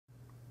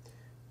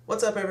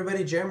What's up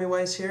everybody, Jeremy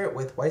Weiss here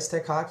with Weiss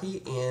Tech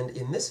Hockey, and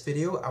in this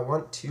video I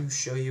want to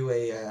show you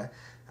a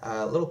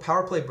little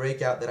power play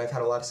breakout that I've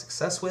had a lot of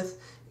success with,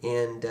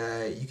 and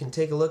you can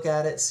take a look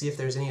at it, see if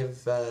there's any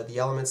of the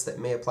elements that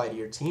may apply to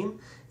your team,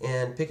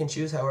 and pick and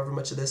choose however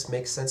much of this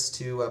makes sense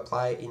to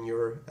apply in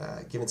your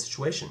given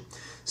situation.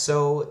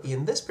 So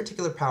in this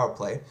particular power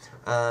play,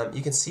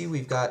 you can see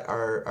we've got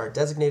our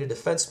designated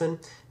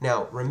defenseman.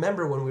 Now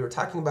remember, when we were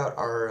talking about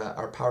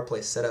our power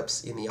play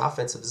setups in the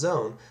offensive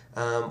zone,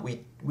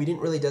 we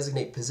didn't really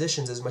designate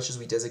positions as much as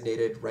we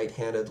designated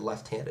right-handed,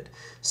 left-handed.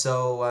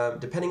 So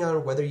depending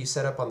on whether you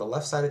set up on the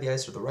left side of the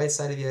ice or the right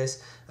side of the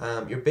ice,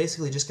 you're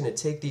basically just going to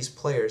take these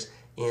players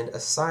and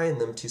assign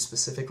them to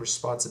specific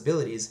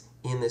responsibilities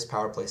in this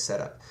power play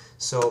setup.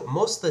 So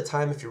most of the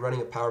time, if you're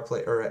running a power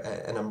play or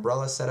an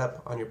umbrella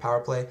setup on your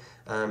power play,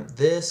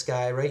 this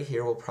guy right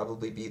here will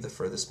probably be the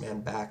furthest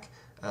man back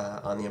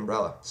on the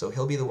umbrella. So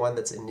he'll be the one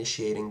that's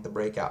initiating the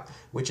breakout,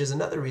 which is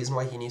another reason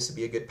why he needs to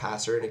be a good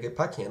passer and a good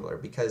puck handler,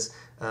 because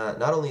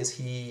not only is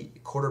he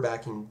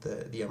quarterbacking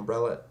the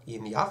umbrella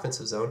in the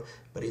offensive zone,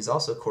 but he's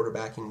also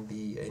quarterbacking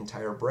the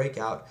entire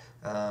breakout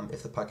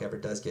if the puck ever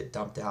does get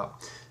dumped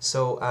out.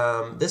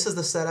 So this is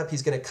the setup.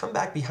 He's going to come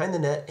back behind the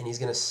net and he's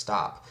going to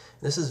stop.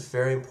 This is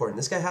very important.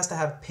 This guy has to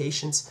have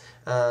patience,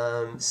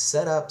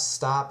 set up,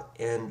 stop,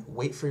 and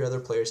wait for your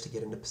other players to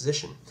get into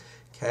position.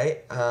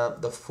 Okay,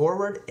 the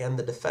forward and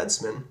the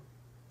defenseman,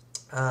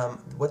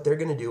 what they're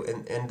going to do,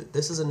 and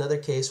this is another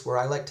case where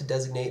I like to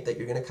designate that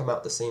you're going to come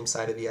out the same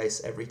side of the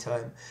ice every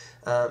time.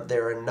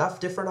 There are enough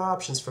different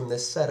options from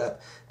this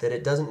setup that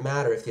it doesn't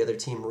matter if the other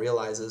team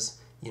realizes,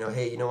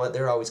 hey, you know what,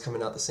 they're always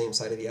coming out the same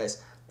side of the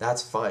ice.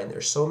 That's fine.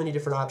 There's so many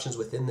different options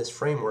within this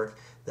framework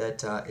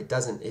that it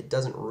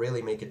doesn't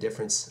really make a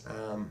difference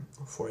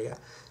for you.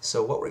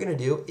 So what we're going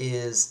to do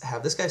is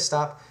have this guy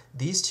stop.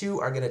 These two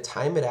are going to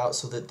time it out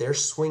so that they're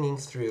swinging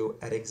through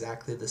at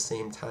exactly the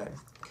same time.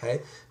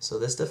 Okay, so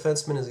this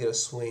defenseman is going to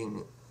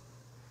swing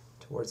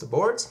towards the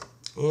boards,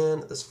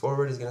 and this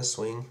forward is going to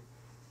swing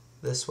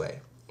this way.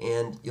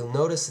 And you'll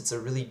notice it's a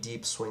really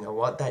deep swing. I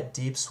want that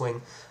deep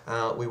swing.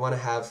 We want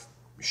to have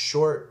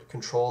short,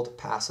 controlled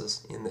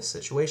passes in this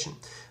situation.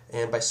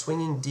 And by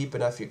swinging deep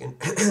enough, you're going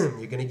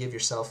to give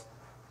yourself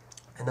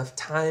enough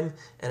time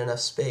and enough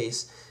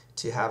space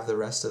to have the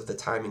rest of the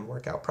timing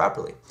work out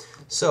properly.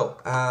 So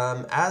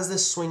as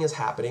this swing is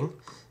happening,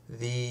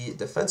 the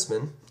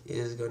defenseman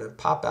is going to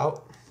pop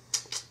out.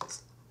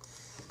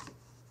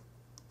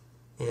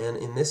 And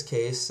in this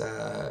case,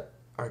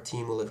 our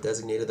team will have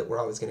designated that we're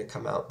always going to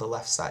come out the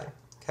left side.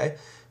 Okay,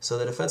 so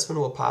the defenseman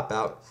will pop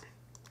out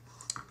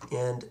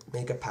and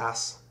make a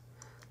pass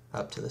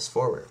up to this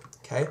forward.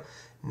 Okay,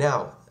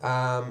 now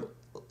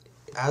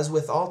as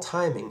with all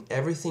timing,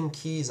 everything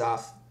keys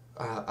off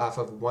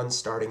of one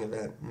starting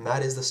event, and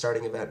that is the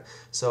starting event.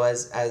 So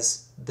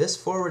as this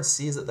forward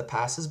sees that the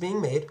pass is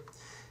being made,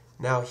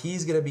 now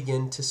he's going to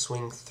begin to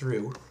swing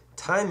through,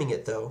 timing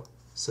it though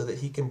so that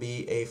he can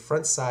be a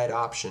front side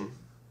option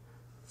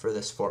for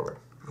this forward.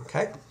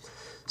 Okay,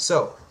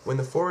 so when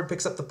the forward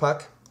picks up the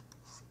puck,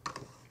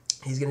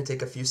 he's going to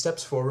take a few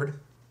steps forward.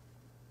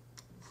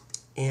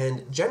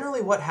 And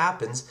generally what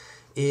happens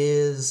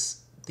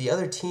is the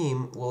other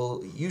team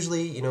will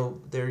usually,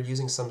 they're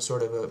using some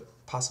sort of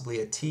possibly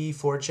a T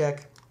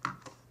forecheck,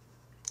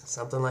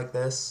 something like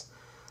this,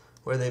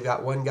 where they've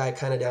got one guy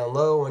kind of down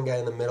low, one guy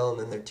in the middle, and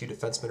then their two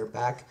defensemen are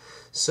back.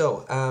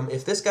 So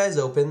if this guy's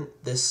open,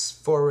 this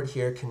forward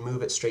here can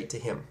move it straight to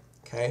him.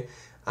 Okay,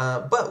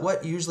 but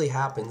what usually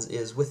happens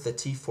is with the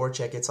T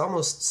forecheck, it's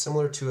almost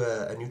similar to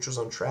a neutral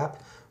zone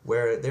trap,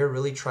 where they're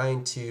really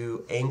trying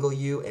to angle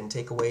you and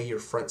take away your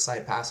front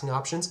side passing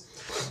options,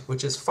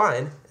 which is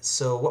fine.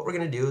 So what we're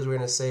going to do is we're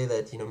going to say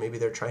that maybe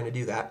they're trying to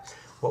do that.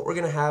 What we're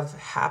going to have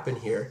happen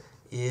here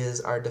is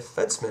our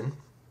defenseman,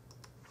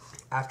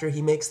 after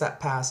he makes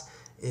that pass,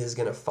 is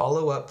going to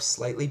follow up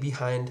slightly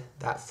behind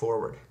that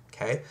forward.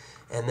 Okay,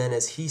 and then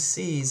as he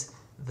sees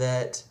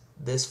that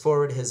this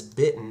forward has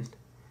bitten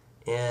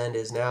and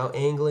is now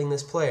angling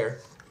this player,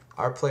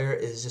 our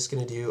forward is just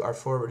going to do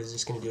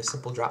a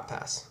simple drop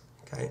pass.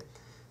 Okay,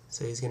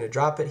 so he's going to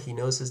drop it. He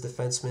knows his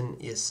defenseman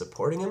is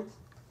supporting him.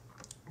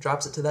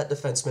 Drops it to that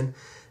defenseman.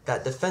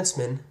 That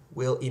defenseman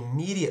will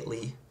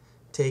immediately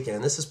take it.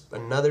 And this is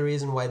another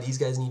reason why these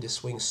guys need to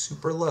swing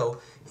super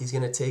low. He's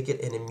going to take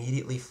it and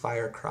immediately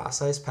fire a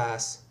cross-ice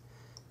pass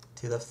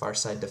to the far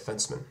side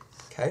defenseman.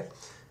 Okay,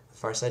 the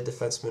far side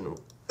defenseman.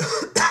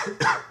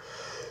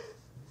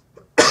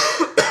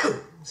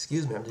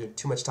 Excuse me, I'm doing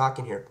too much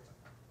talking here.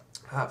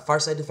 Far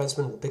side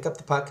defenseman will pick up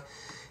the puck,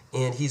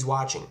 and he's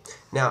watching.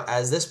 Now,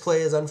 as this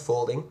play is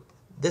unfolding,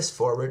 this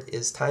forward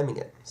is timing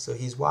it. So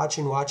he's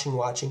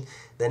watching.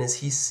 Then as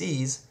he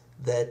sees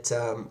that,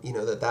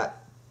 that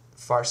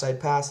far side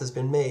pass has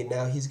been made,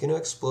 now he's going to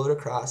explode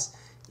across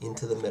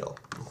into the middle.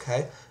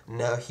 Okay?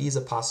 Now he's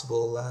a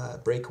possible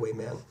breakaway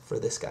man for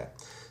this guy.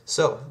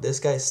 So this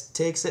guy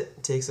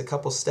takes a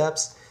couple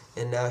steps,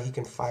 and now he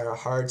can fire a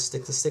hard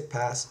stick-to-stick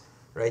pass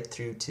right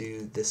through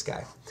to this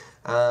guy.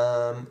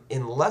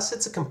 Unless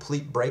it's a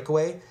complete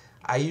breakaway,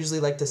 I usually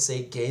like to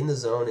say gain the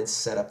zone and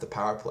set up the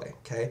power play.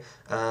 Okay,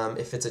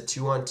 if it's a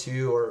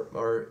 2-on-2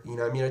 or you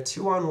know, I mean, a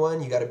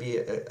 2-on-1, you got to be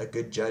a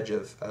good judge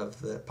of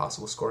the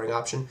possible scoring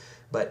option.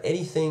 But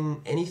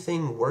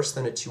anything worse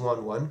than a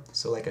 2-on-1,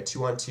 so like a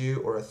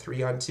 2-on-2 or a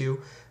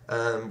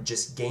 3-on-2,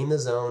 just gain the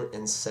zone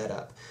and set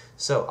up.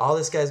 So all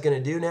this guy's going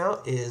to do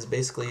now is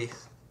basically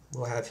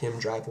we'll have him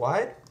drive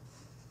wide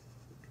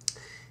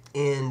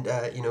and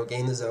you know,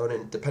 gain the zone,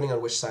 and depending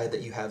on which side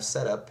that you have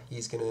set up,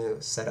 he's going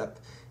to set up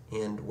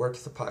and work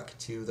the puck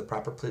to the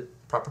proper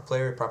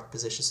player, proper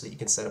position, so that you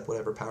can set up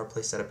whatever power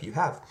play setup you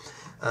have.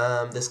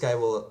 This guy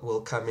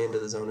will come into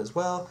the zone as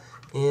well,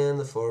 and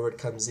the forward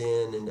comes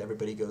in, and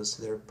everybody goes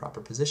to their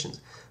proper positions.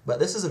 But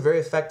this is a very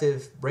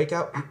effective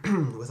breakout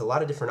with a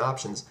lot of different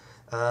options.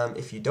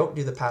 If you don't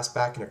do the pass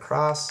back and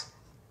across,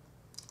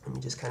 let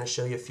me just kind of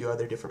show you a few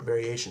other different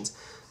variations.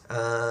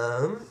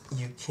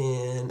 You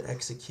can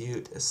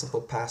execute a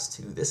simple pass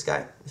to this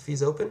guy if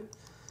he's open.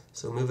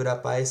 So move it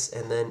up ice,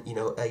 and then, you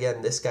know,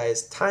 again, this guy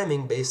is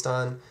timing based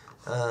on,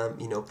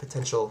 you know,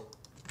 potential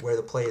where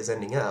the play is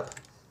ending up.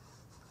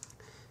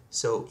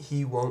 So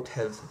he won't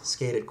have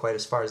skated quite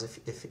as far as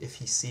if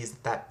he sees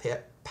that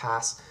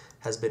pass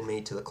has been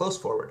made to the close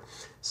forward.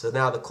 So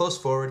now the close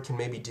forward can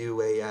maybe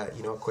do a,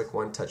 you know, a quick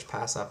one-touch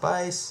pass up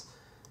ice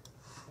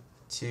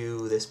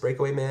to this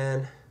breakaway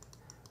man.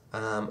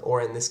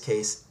 Or in this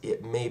case,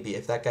 it may be,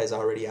 if that guy's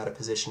already out of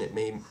position, it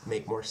may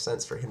make more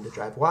sense for him to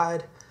drive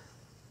wide.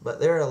 But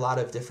there are a lot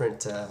of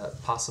different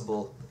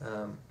possible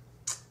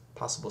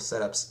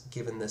setups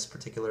given this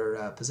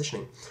particular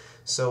positioning.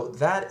 So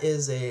that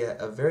is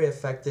a very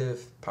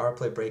effective power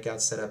play breakout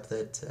setup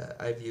that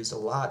I've used a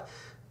lot.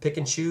 Pick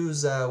and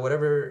choose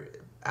whatever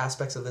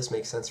aspects of this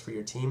make sense for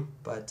your team,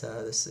 but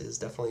this is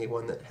definitely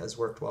one that has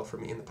worked well for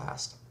me in the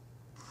past.